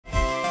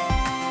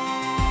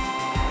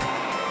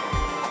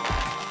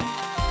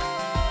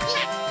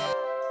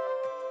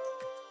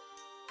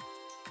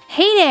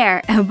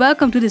there, and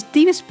welcome to this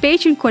Divus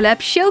Patreon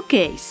collab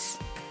showcase.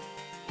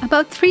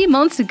 About 3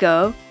 months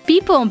ago,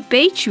 people on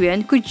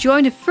Patreon could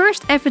join the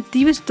first ever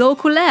Divus doll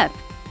collab.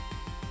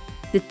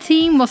 The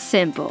theme was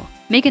simple: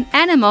 make an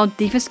animal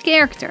Divus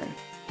character.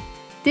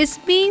 This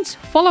means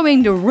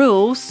following the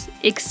rules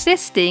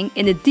existing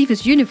in the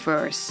Divus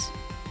universe,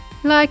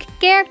 like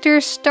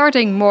characters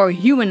starting more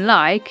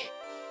human-like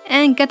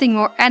and getting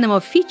more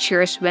animal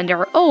features when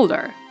they're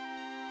older.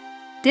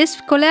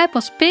 This collab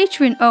was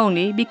Patreon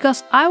only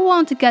because I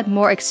want to get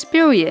more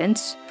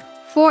experience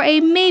for a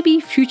maybe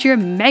future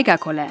mega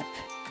collab.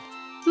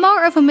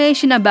 More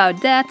information about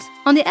that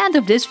on the end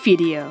of this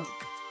video.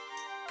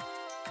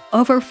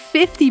 Over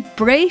 50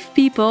 brave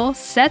people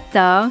sat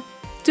down,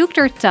 took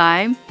their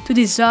time to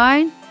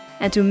design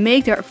and to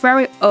make their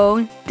very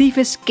own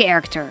Divus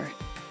character.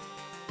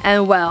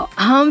 And well,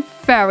 I'm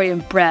very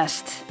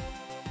impressed.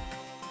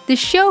 The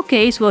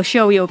showcase will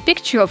show you a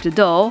picture of the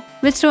doll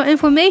with some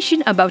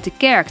information about the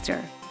character,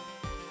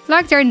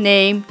 like their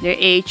name, their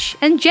age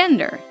and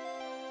gender.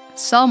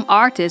 Some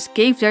artists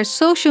gave their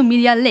social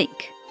media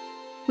link,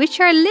 which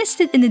are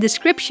listed in the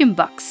description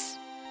box.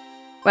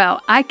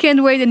 Well, I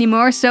can't wait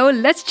anymore, so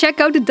let's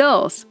check out the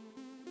dolls.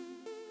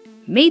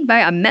 Made by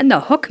Amanda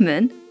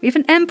Hockman with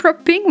an Emperor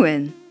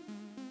Penguin.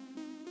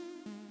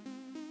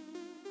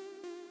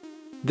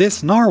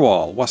 This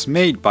narwhal was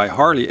made by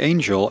Harley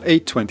Angel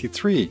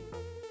 823.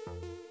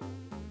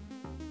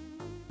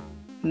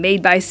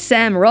 Made by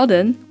Sam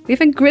Rodden with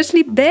a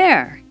grizzly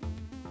bear.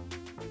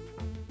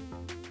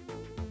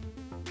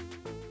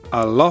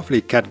 A lovely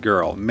cat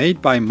girl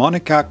made by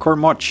Monica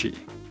Kormoczi.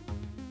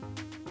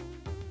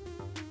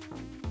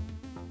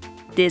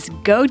 This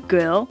goat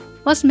girl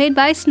was made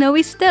by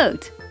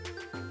SnowyStoat.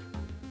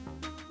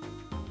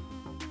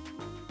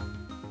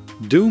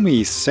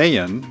 Doomys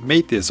Cyan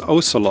made this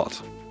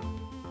ocelot.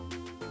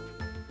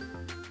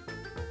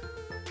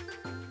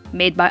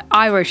 Made by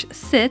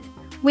IrishSith,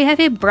 we have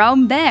a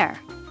brown bear.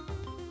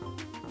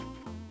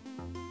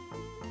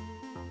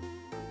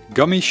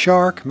 Gummy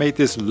Shark made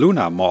this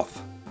Luna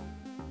moth.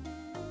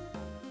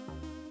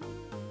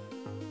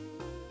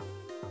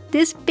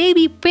 This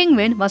baby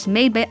penguin was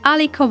made by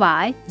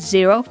alikawaii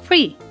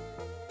 03.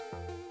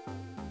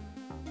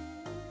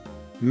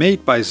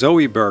 Made by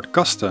ZoeBird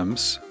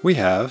Customs, we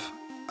have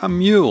a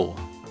mule.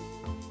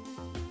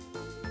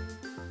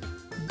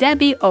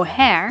 Debbie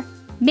O'Hare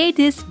made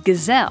this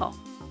gazelle.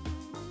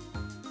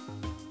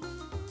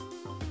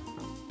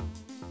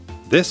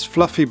 This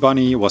fluffy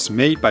bunny was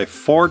made by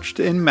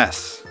Forged in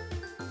Mess.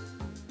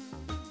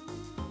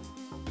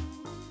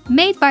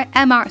 Made by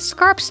Emma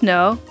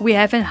Skarpsno, we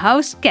have a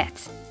house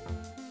cat.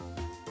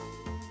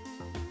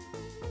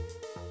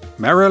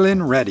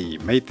 Marrilynn Reddy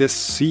made this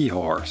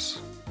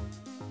seahorse.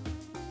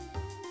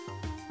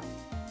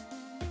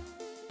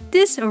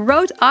 This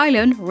Rhode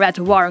Island Red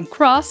Warren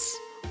Cross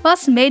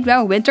was made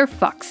by Winter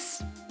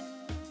Fox.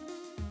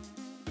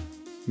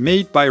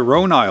 Made by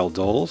Rhone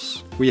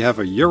Dolls, we have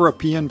a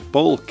European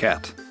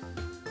polecat.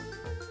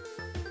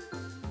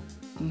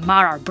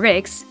 Mara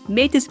Briggs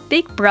made this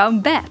big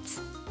brown bat.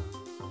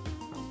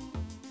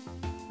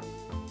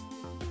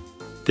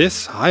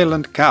 This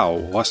Highland cow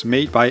was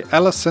made by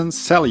Alison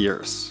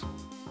Selliers.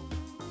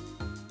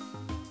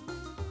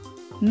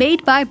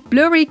 Made by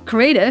Blurry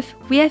Creative,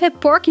 we have a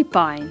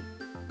porcupine.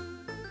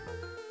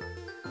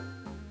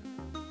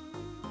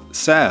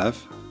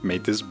 Sav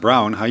made this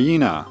brown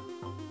hyena.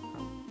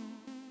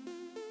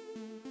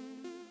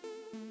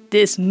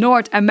 This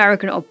North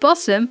American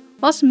opossum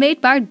was made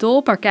by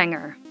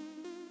Doppelganger.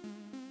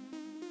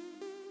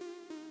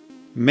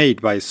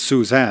 Made by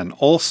Suzanne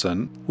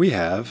Olsen, we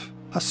have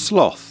a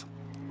sloth.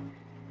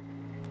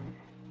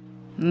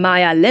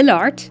 Maya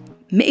Lillard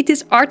made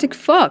this Arctic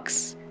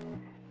fox.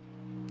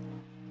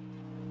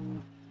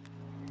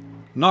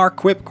 Nar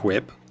Quip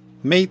Quip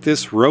made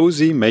this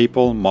rosy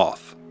maple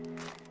moth.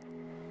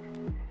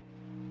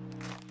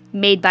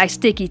 Made by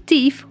Sticky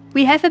Teeth,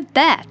 we have a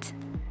bat.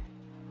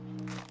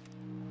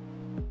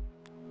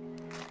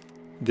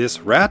 This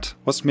rat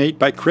was made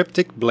by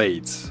Cryptic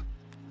Blades.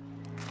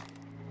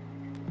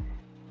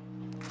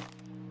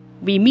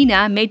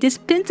 Mina made this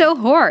pinto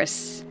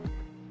horse.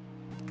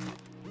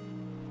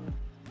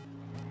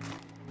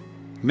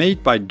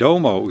 Made by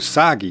Domo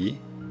Usagi,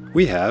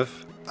 we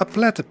have a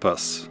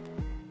platypus.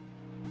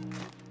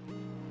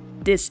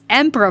 This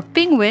Emperor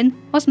Penguin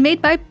was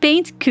made by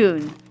Paint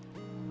Coon.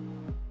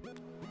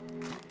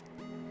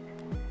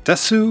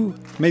 Tessu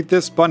made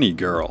this bunny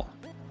girl.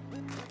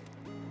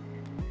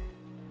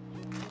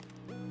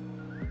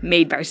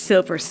 Made by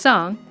Silver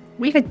Song,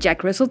 we have a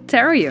Jack Russell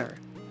Terrier.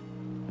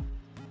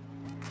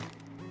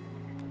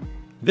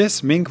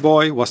 This mink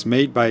boy was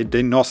made by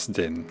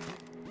Denosdin.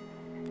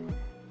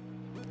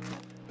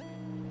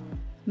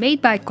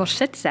 Made by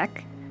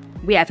Kosetsak,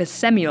 we have a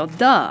Samuel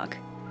dog.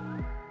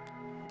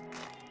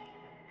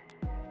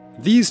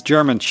 These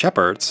German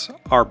shepherds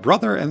are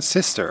brother and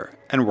sister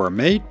and were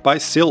made by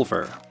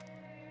Silver.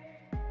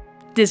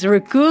 This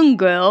raccoon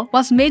girl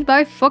was made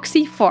by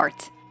Foxy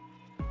Fort.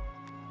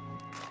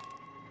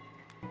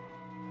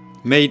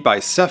 Made by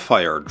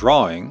Sapphire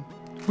Drawing,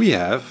 we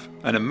have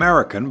an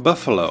American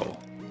buffalo.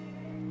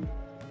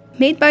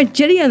 Made by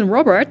Gillian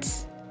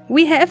Roberts,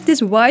 we have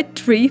this white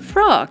tree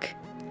frog.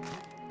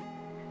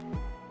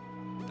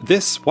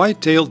 This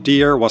white-tailed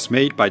deer was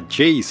made by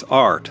Jay's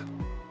Art.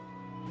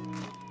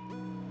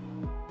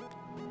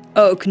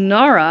 Oak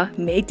Nara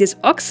made this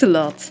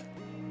ocelot.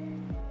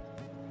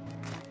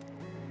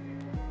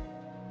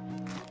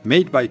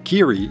 Made by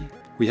Kiri,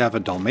 we have a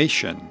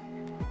Dalmatian.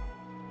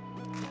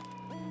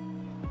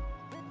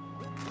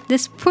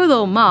 This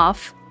poodle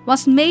moth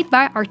was made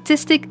by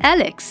Artistic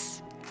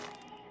Alex.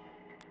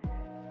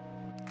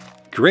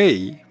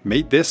 Gray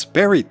made this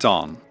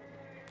Bariton.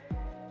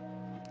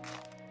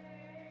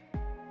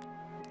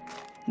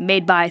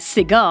 Made by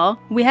Seagal,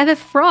 we have a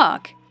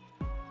frog.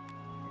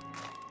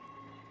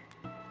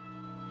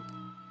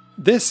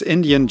 This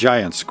Indian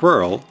giant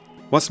squirrel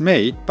was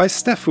made by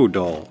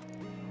Stefudol.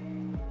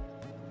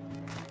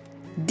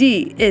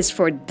 D is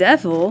for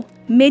devil,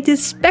 made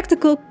this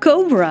spectacle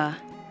cobra.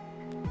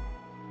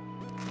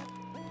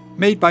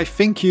 Made by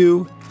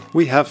Finkyu,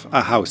 we have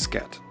a house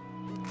cat.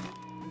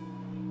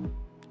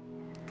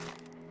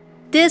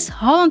 This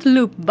Holland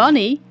Loop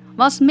bunny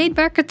was made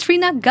by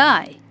Katrina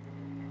Guy.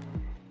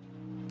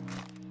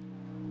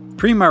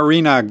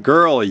 Primarina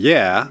Girl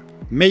Yeah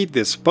made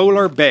this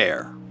polar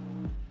bear.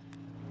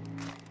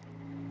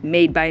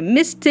 Made by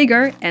Miss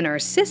Tigger and her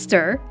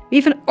sister, we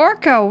have an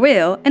orca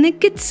whale and a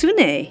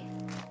kitsune.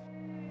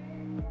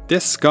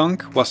 This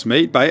skunk was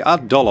made by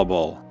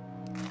Adolable.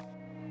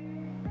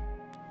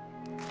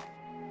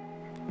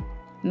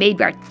 Made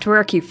by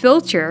Turkey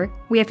Vulture,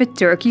 we have a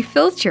turkey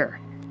vulture.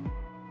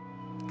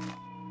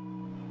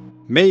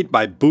 Made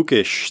by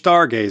Bookish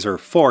Stargazer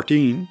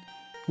 14,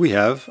 we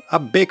have a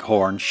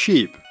bighorn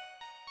sheep.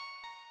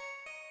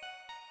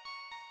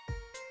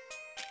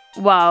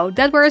 Wow,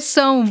 that were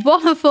some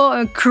wonderful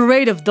and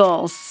creative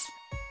dolls.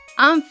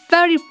 I'm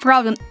very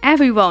proud of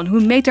everyone who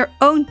made their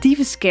own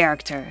Divus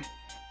character.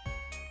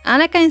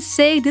 And I can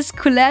say this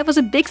collab was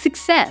a big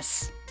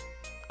success.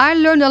 I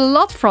learned a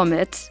lot from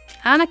it,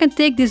 and I can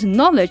take this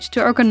knowledge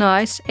to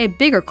organize a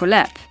bigger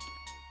collab.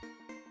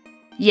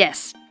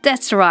 Yes,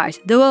 that's right,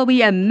 there will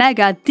be a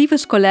mega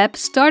Divus collab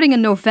starting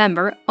in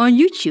November on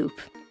YouTube,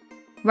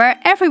 where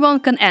everyone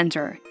can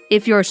enter,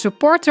 if you're a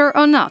supporter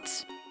or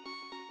not.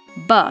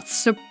 But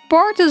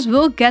supporters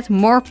will get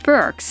more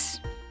perks.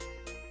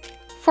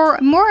 For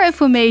more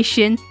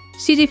information,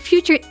 see the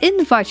future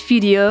invite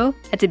video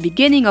at the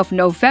beginning of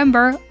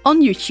November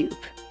on YouTube.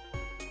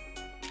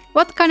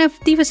 What kind of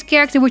Divus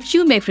character would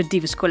you make for the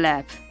Divus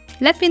collab?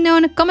 Let me know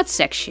in the comment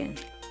section.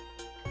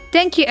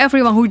 Thank you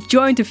everyone who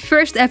joined the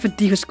first ever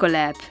Divus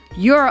collab.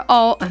 You're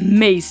all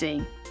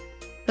amazing.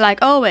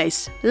 Like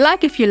always,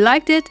 like if you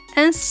liked it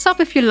and sub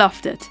if you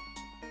loved it.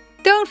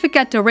 Don't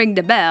forget to ring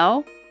the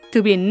bell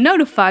to be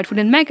notified for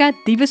the mega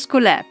Divus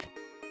collab.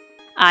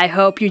 I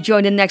hope you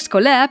join the next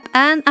collab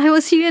and I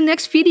will see you in the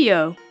next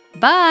video.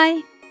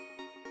 Bye!